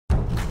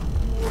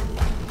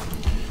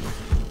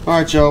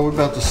Alright y'all, we're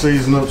about to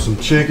season up some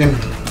chicken.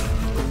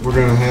 We're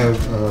gonna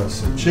have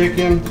some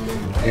chicken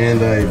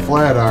and a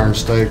flat iron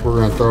steak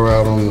we're gonna throw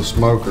out on the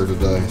smoker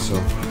today. So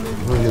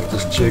we're gonna get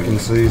this chicken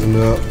seasoned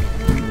up.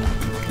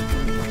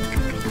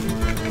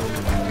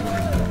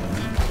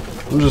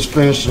 I'm just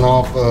finishing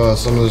off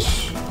some of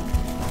this.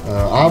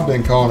 I've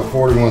been calling it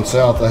 41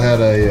 South. I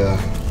had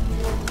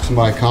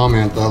somebody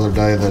comment the other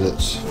day that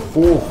it's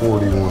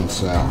 441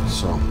 South.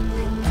 So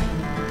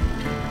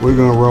we're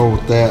gonna roll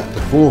with that,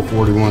 the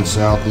 441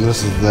 South, and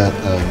this is that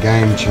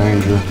Game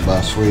Changer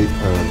by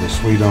the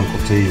Sweet Uncle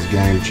T's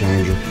Game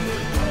Changer.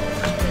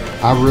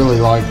 I really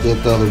liked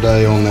it the other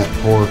day on that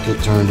pork.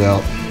 It turned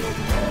out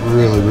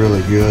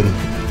really good.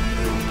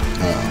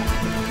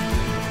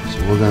 So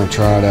we're gonna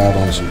try it out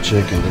on some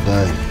chicken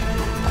today.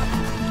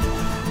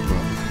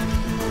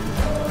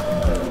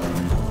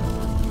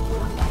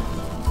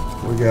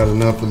 We got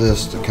enough of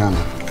this to kind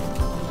of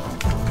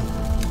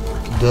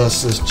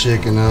dust this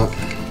chicken up.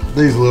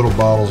 These little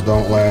bottles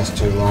don't last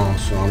too long,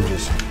 so I'm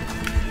just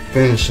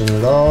finishing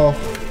it off.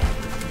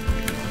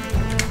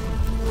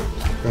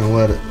 Gonna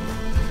let it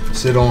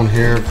sit on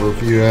here for a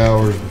few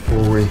hours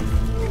before we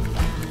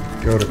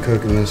go to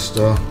cooking this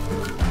stuff.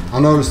 I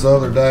noticed the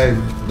other day,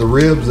 the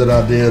ribs that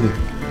I did,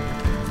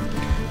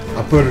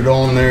 I put it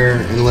on there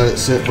and let it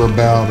sit for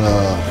about,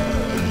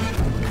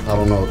 I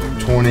don't know,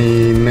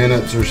 20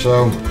 minutes or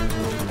so.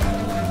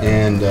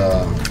 And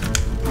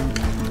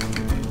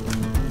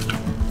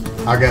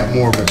I got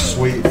more of a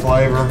sweet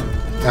flavor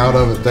out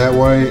of it that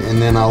way,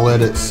 and then I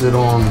let it sit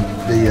on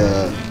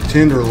the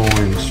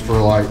tenderloins for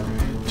like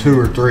 2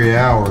 or 3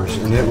 hours,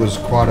 and it was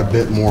quite a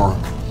bit more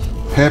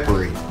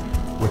peppery,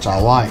 which I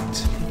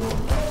liked.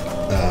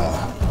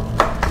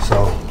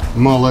 So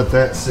I'm gonna let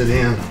that sit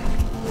in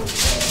for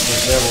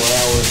several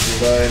hours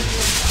today.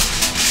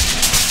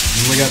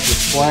 And we got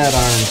this flat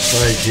iron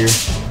steak here.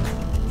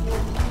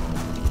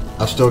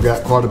 I've still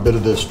got quite a bit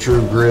of this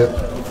True Grit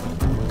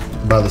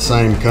by the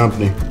same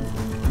company.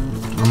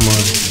 I'm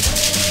gonna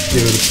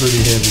give it a pretty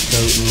heavy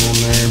coating on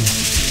there.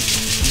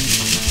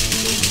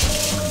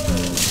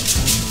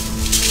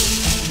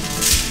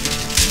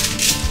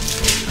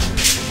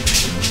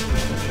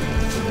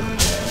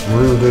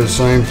 We're gonna do the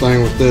same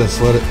thing with this.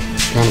 Let it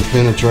kind of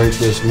penetrate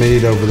this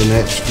meat over the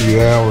next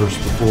few hours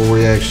before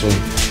we actually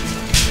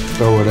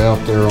throw it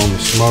out there on the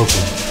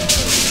smoker.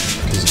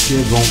 Because the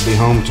kids won't be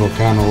home till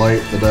kind of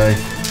late today.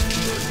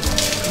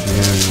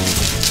 And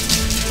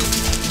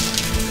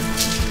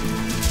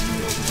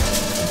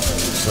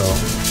so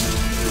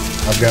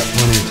I've got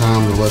plenty of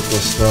time to let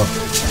this stuff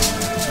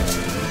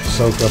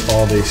soak up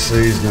all these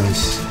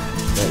seasonings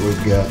that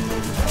we've got.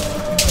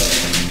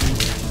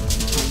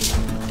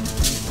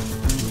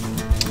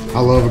 I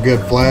love a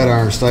good flat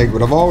iron steak,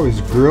 but I've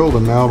always grilled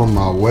them out on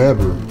my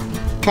Weber.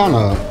 Kind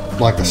of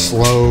like a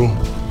slow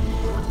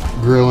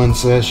grilling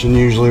session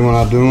usually when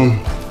I do them,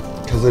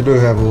 because they do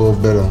have a little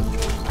bit of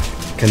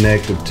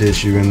connective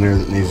tissue in there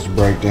that needs to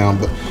break down.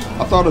 But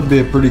I thought it'd be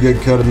a pretty good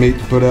cut of meat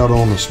to put out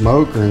on the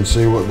smoker and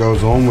see what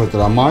goes on with it.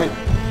 I might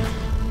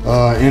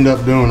end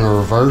up doing a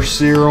reverse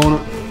sear on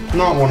it.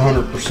 Not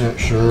 100%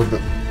 sure,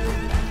 but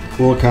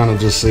we'll kind of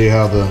just see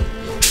how the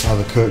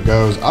cook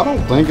goes. I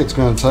don't think it's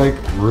going to take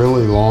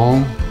really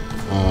long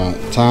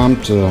time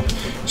to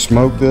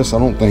smoke this. I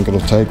don't think it'll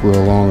take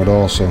real long at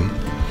all. So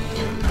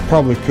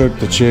probably cook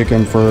the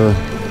chicken for,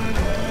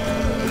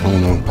 I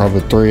don't know,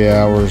 probably 3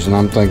 hours, and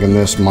I'm thinking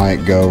this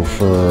might go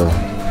for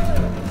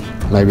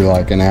maybe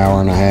like an hour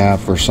and a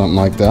half or something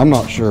like that. I'm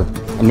not sure.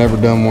 I've never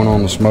done one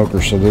on the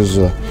smoker, so this is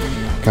a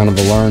kind of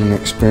a learning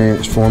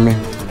experience for me.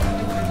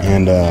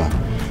 And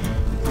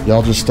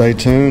y'all just stay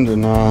tuned,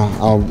 and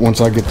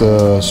once I get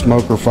the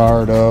smoker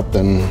fired up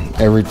and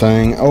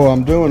everything. Oh,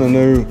 I'm doing a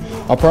new,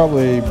 I'll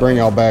probably bring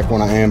y'all back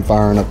when I am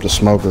firing up the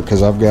smoker,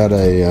 because I've got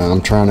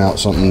I'm trying out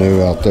something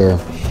new out there.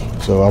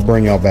 So I'll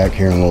bring y'all back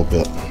here in a little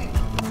bit.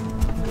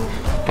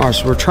 Alright,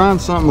 so we're trying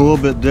something a little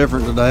bit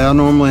different today. I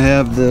normally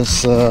have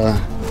this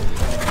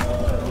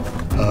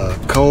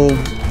coal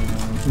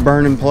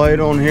burning plate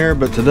on here,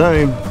 but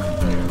today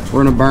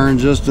we're gonna burn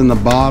just in the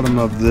bottom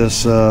of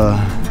this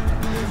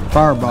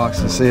firebox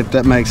and see if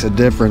that makes a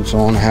difference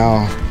on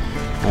how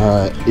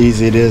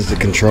easy it is to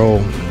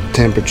control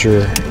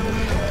temperature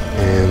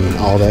and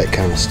all that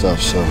kind of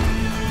stuff. So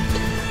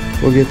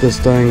we'll get this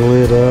thing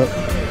lit up.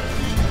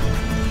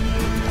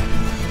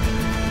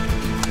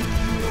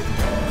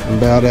 I'm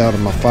about out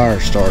of my fire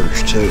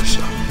starters too,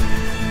 so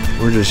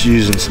we're just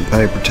using some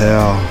paper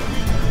towel.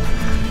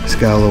 It's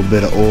got a little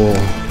bit of oil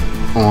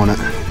on it,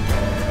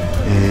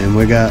 and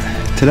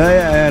today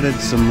I added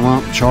some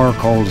lump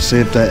charcoal to see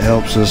if that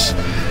helps us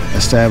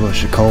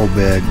establish a coal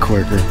bed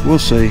quicker. We'll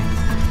see.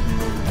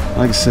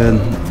 Like I said,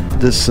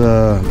 this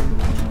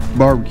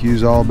barbecue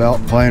is all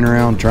about playing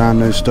around, trying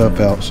new stuff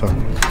out, so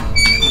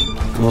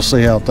we'll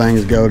see how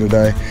things go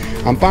today.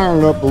 I'm firing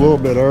it up a little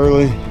bit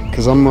early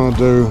because I'm gonna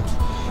do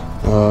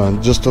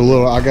just a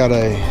little.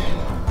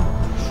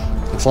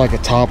 It's like a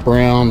top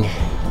round.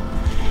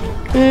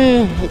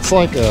 It's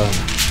like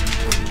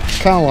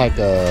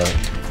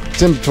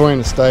it's in between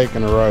a steak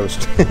and a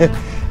roast.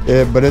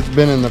 but it's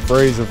been in the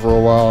freezer for a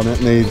while and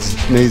it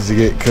needs to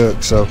get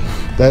cooked. So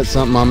that's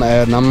something I'm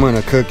adding. I'm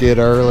gonna cook it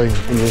early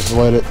and just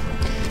let it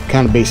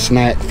kind of be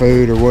snack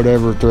food or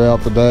whatever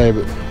throughout the day.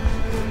 But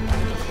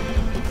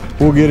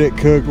we'll get it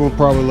cooked. We'll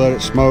probably let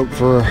it smoke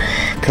for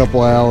a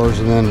couple hours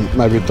and then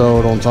maybe throw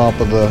it on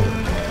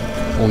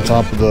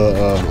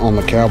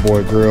the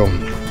cowboy grill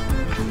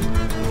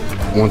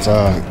once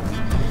I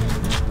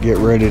get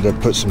ready to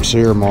put some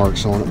sear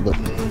marks on it. But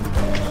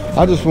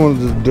I just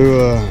wanted to do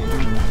a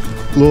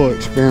little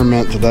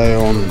experiment today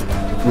on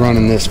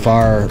running this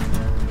fire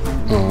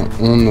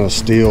on the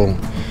steel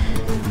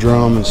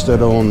drum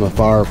instead of on the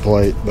fire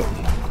plate, but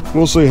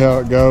we'll see how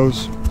it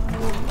goes.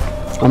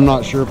 I'm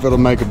not sure if it'll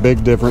make a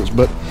big difference,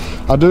 but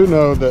I do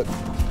know that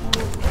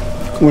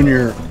when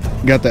you're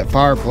got that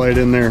fire plate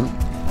in there,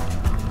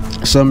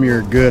 some of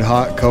your good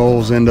hot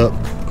coals end up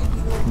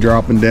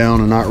dropping down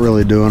and not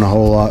really doing a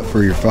whole lot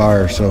for your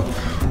fire. So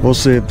we'll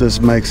see if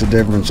this makes a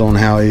difference on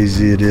how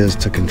easy it is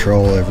to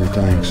control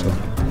everything. So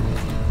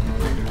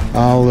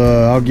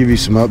I'll give you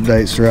some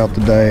updates throughout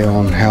the day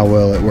on how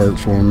well it worked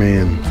for me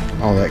and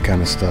all that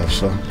kind of stuff.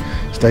 So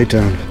stay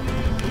tuned.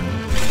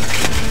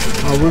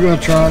 We're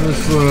gonna try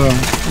this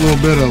little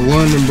bit of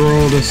London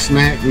broil, this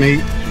snack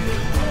meat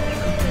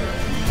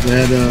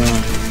that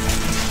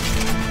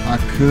I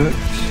cooked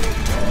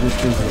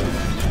just as a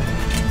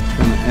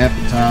kind of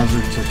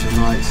appetizer to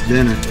tonight's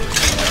dinner.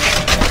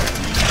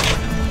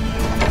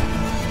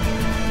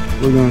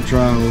 We're gonna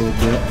try a little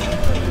bit.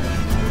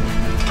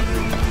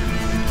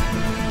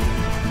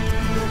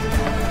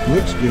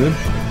 Looks good.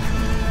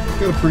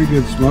 Got a pretty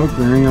good smoke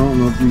ring. I don't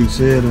know if you can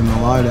see it in the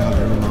light out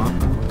here or not.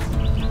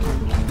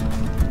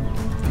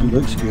 It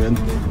looks good.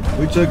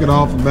 We took it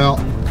off about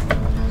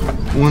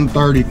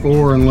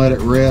 134 and let it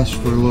rest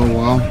for a little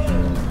while.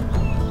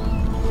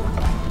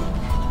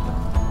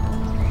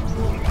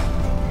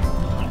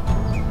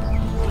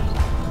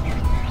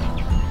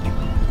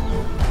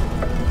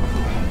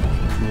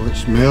 Well, it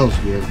smells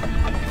good.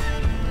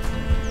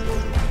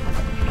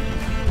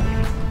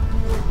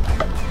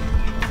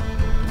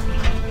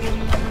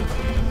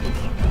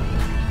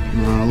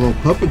 My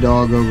little puppy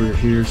dog over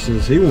here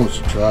says he wants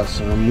to try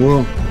some.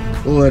 We'll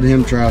let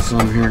him try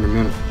some here in a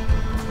minute.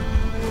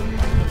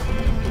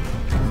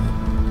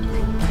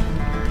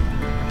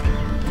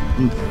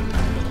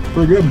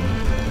 Pretty good.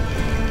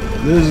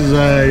 This is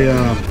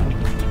a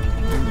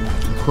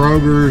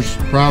Kroger's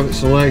Private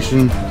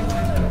Selection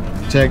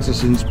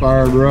Texas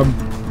inspired rub.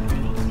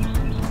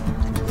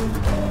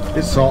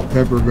 It's salt,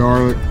 pepper,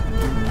 garlic.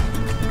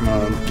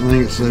 I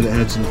think it said it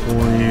had some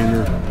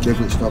coriander,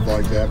 different stuff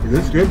like that, but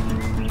it's good.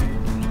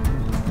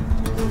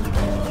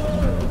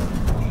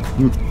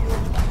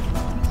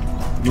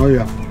 Oh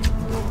yeah,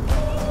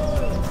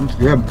 it's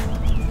good.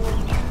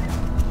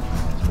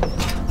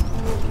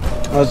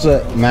 That's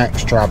that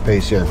Max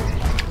tri-piece here.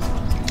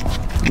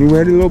 You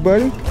ready, little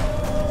buddy?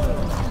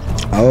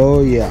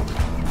 Oh yeah.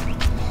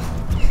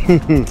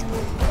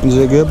 Is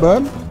it good,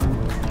 bud?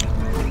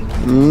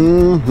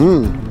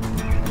 Mm-hmm.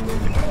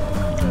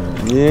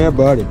 Yeah,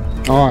 buddy.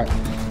 All right,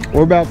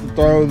 we're about to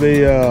throw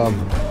the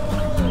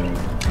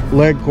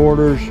leg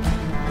quarters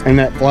and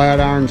that flat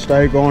iron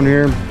steak on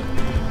here.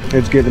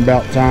 It's getting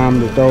about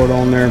time to throw it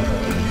on there.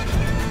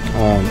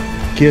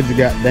 Kids have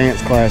got dance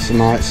class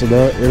tonight, so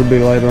it'll be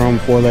later on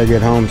before they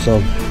get home.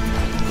 So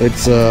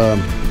it's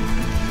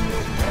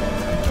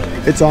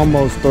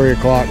almost 3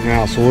 o'clock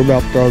now, so we're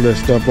about to throw this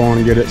stuff on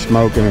and get it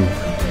smoking. And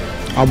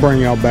I'll bring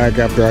y'all back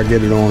after I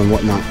get it on and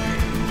whatnot.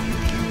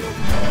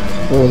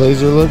 Well,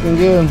 these are looking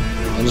good.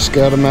 I just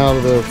got them out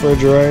of the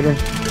refrigerator,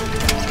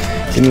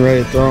 getting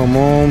ready to throw them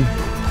on.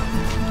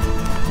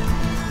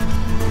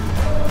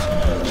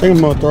 I think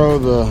I'm gonna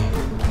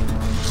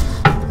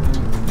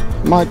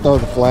might throw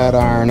the flat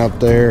iron up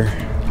there,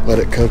 let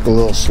it cook a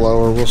little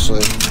slower. We'll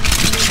see.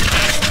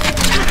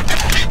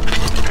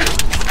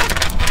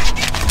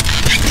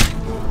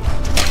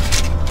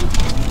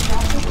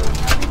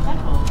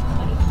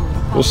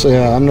 We'll see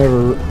how.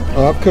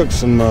 I've cooked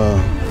some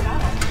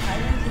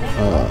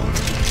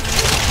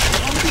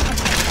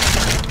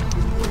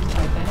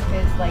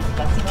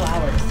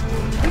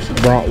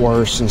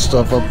bratwurst and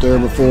stuff up there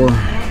before.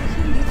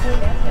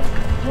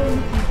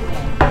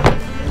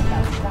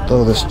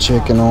 Throw this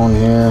chicken on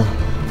here.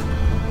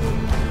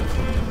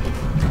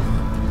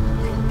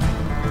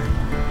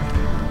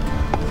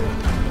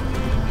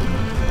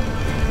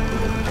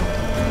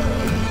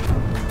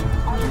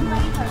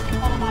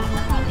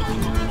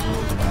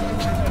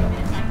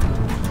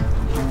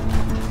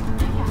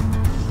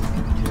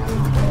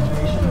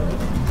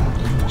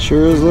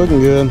 Sure is looking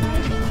good.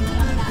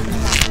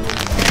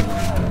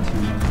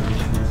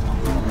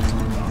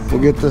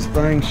 We'll get this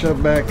thing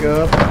shoved back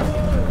up.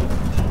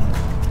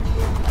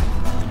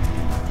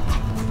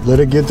 Let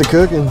it get to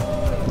cooking.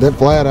 That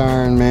flat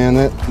iron, man,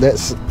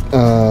 that's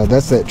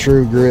that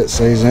true grit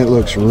season. It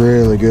looks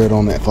really good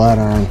on that flat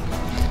iron.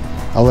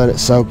 I'll let it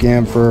soak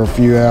in for a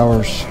few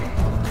hours.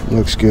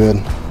 Looks good.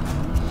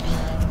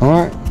 All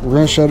right, we're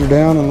gonna shut her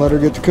down and let her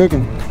get to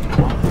cooking.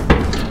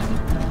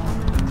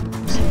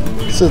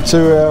 It's a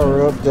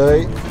 2-hour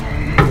update.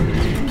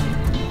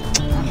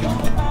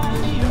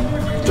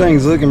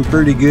 Everything's looking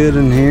pretty good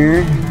in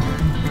here.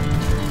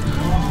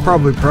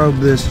 Probably probe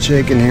this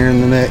chicken here in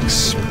the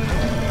next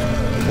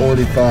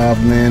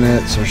 45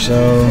 minutes or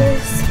so.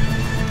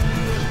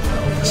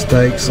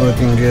 Steak's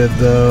looking good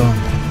though.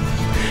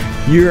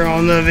 You're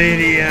on the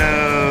video.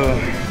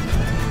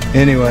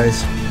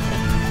 Anyways,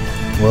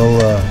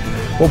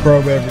 we'll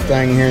probe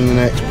everything here in the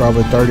next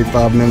probably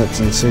 35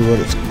 minutes and see what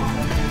it's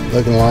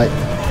looking like.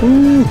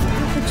 Ooh.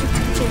 Why would you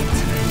touch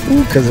it?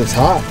 Ooh, because it's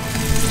hot.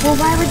 Well,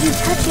 why would you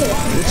touch it?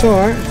 It's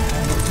alright.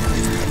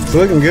 It's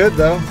looking good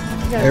though.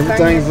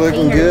 Everything's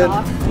looking good.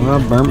 Well,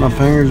 I burnt my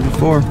fingers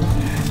before.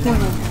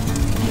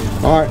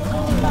 Alright,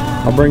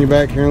 I'll bring you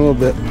back here in a little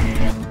bit.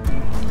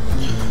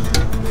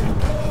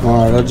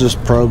 Alright, I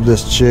just probed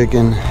this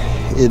chicken.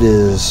 It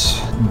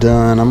is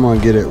done. I'm going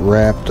to get it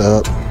wrapped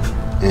up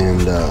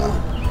and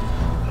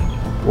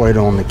wait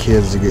on the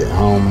kids to get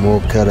home. We'll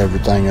cut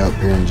everything up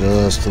here in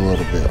just a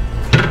little bit.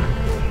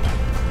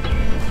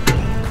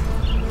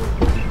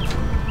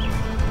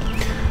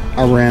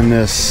 I ran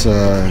this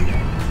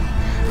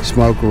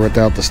smoker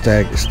without the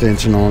stack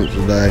extension on it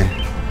today.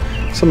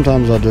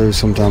 Sometimes I do,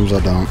 sometimes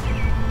I don't.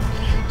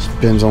 Just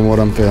depends on what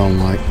I'm feeling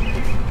like.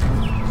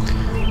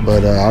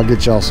 But I'll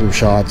get y'all some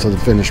shots of the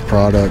finished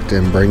product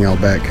and bring y'all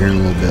back here in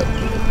a little bit.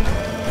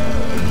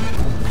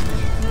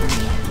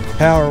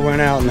 Power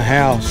went out in the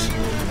house,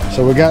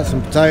 so we got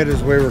some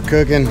potatoes we were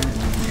cooking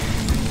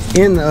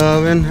in the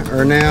oven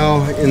are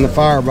now in the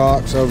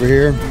firebox over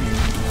here.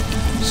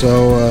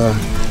 So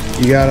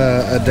you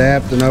gotta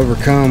adapt and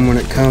overcome when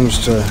it comes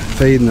to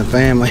feeding the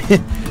family.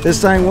 This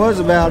thing was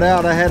about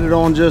out. I had it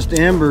on just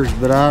embers,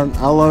 but I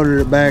loaded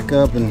it back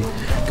up and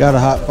got a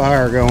hot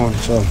fire going.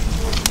 So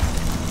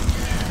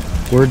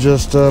we're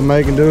just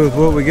making do with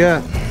what we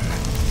got.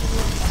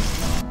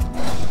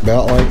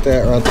 About like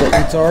that right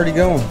there. It's already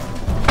going.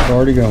 It's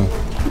already going.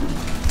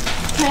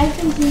 Can I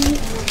continue?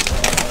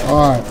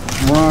 Alright,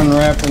 we're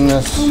unwrapping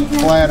this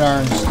flat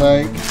iron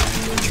steak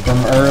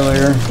from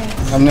earlier.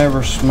 I've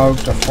never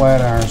smoked a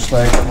flat iron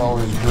steak. I've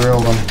always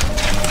grilled them.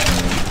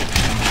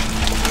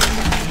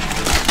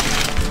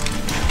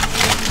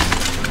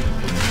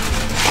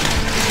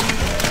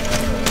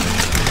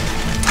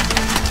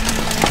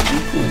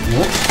 It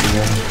looks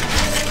good.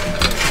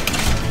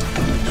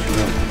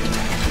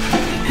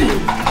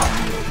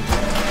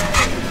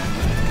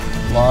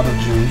 A lot of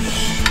juice.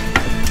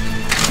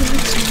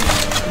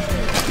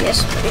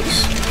 Yes,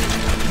 please.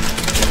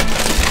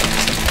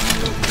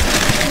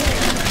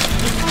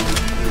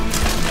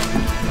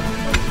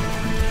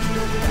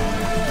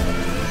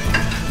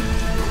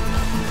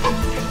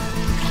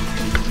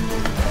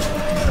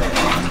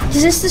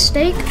 Is this the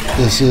steak?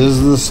 This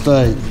is the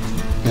steak.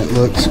 It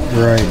looks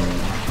great.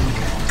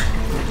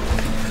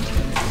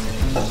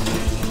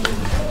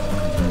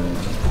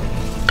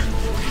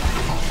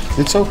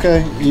 It's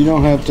okay. You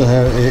don't have to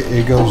have it.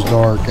 It goes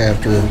dark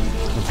after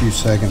a few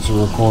seconds of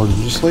recording.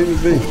 Just leave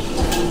it be.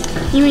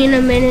 You mean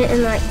a minute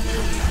and like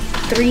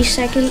 3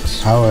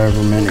 seconds?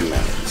 However many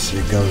minutes,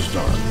 it goes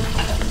dark.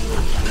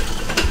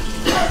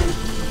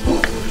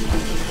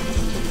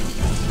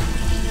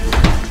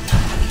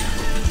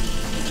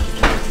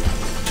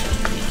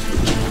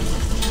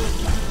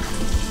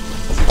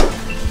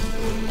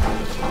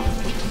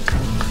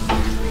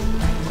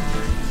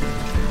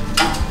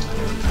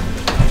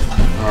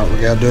 Alright,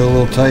 we gotta do a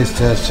little taste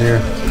test here.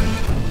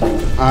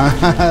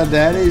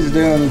 Daddy's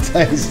doing a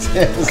taste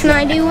test. Can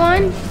I do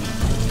one?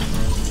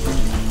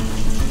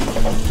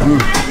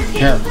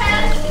 Here.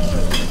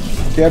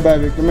 Yeah,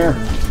 baby, come here.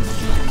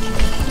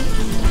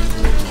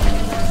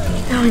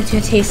 I want to do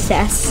a taste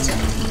test.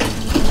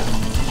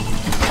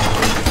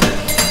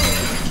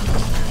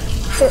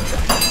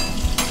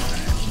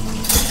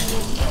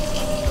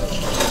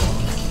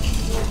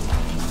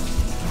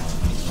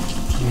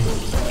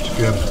 It's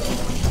good.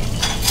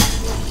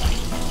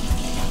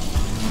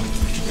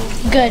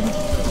 Good.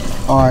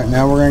 Alright,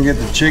 now we're gonna get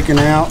the chicken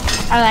out.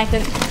 I like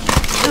it.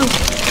 Ooh,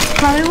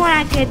 probably when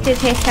I get to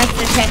taste test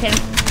the chicken.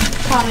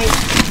 Probably.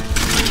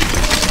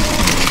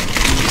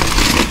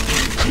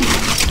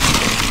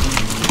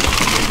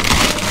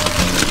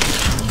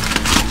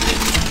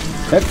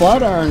 That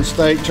flat iron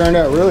steak turned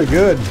out really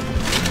good.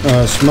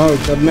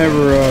 Smoked. I've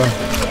never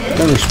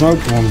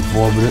smoked one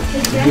before, but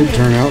it did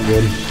turn out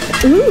good.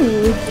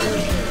 Ooh.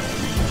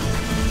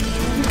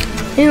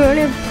 You want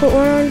to put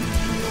one on?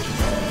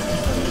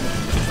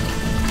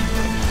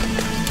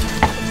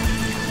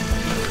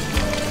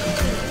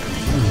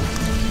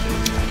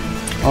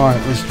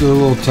 Alright, let's do a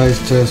little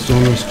taste test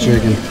on this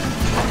chicken.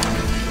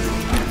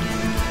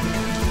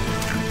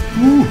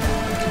 Woo.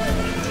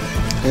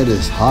 It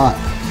is hot.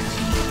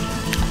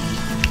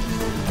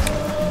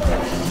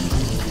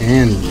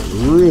 And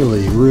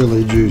really,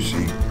 really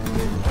juicy.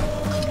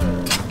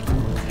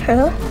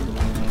 Huh?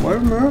 Wait a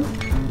minute.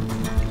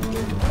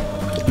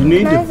 You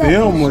need to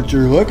film what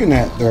you're looking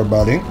at there,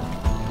 buddy.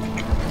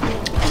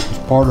 It's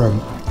part of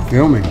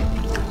filming.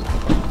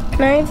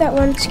 Can I have that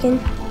one skin?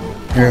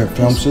 Here,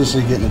 film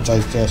Sissy getting a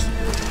taste test.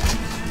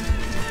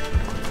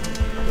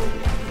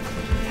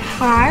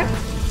 Hot,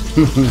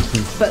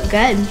 but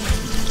good.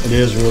 It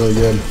is really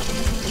good.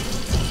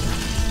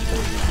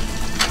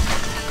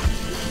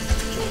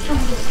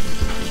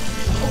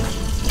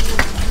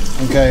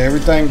 Okay,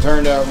 everything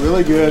turned out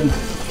really good.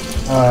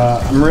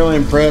 I'm really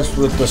impressed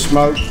with the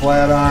smoked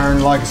flat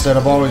iron. Like I said,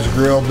 I've always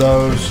grilled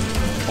those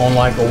on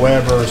like a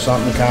Weber or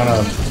something, kind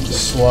of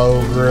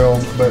slow grill,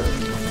 but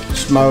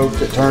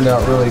smoked, it turned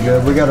out really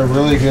good. We got a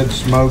really good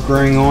smoke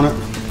ring on it.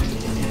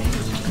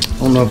 I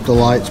don't know if the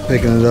light's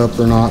picking it up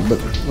or not, but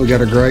we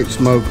got a great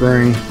smoke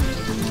ring.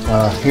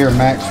 Here,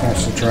 Max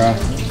wants to try.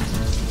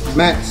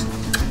 Max,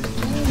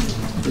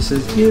 he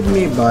says, give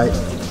me a bite.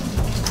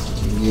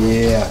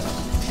 Yeah,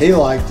 he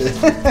liked it.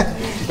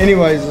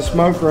 Anyways, the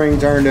smoke ring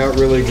turned out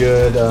really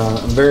good.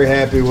 I'm very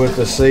happy with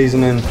the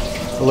seasoning.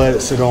 I let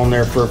it sit on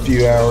there for a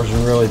few hours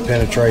and really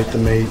penetrate the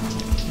meat.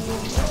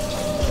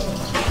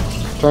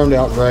 Turned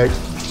out great.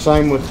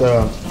 Same with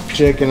the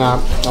chicken. I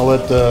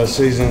let the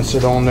seasoning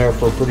sit on there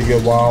for a pretty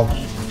good while,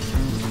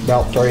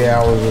 about 3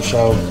 hours or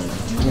so,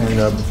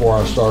 and before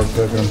I started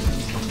cooking them.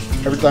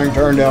 Everything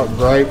turned out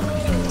great.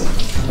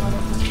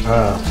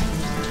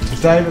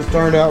 Potatoes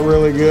turned out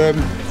really good.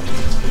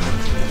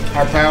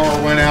 Our power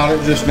went out.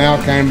 It just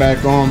now came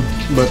back on,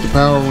 but the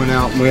power went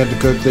out and we had to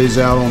cook these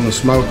out on the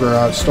smoker.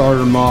 I started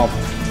them off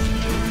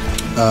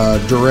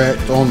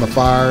direct on the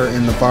fire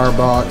in the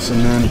firebox,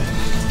 and then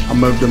I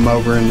moved them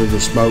over into the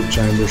smoke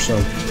chamber. So,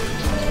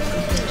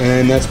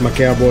 and that's my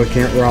Cowboy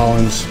Kent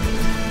Rollins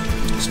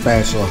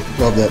spatula.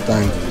 Love that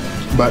thing.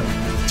 But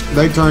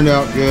they turned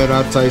out good.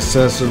 I taste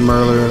tested them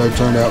earlier. They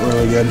turned out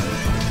really good.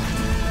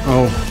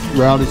 Oh,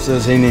 Rowdy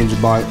says he needs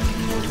a bite.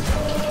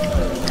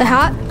 They're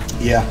hot?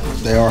 Yeah,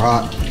 they are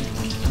hot.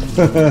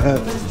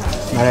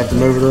 Might have to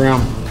move it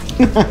around.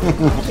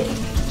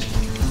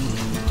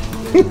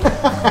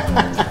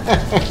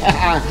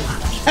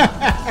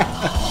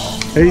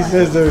 He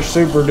says they're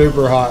super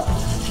duper hot.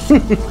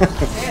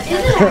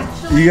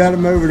 You gotta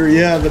move it, or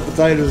yeah, the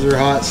potatoes are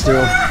hot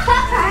still.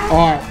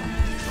 Alright,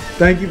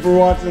 thank you for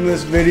watching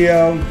this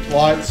video.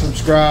 Like,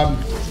 subscribe,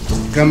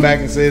 come back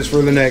and see us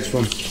for the next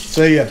one.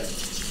 See ya.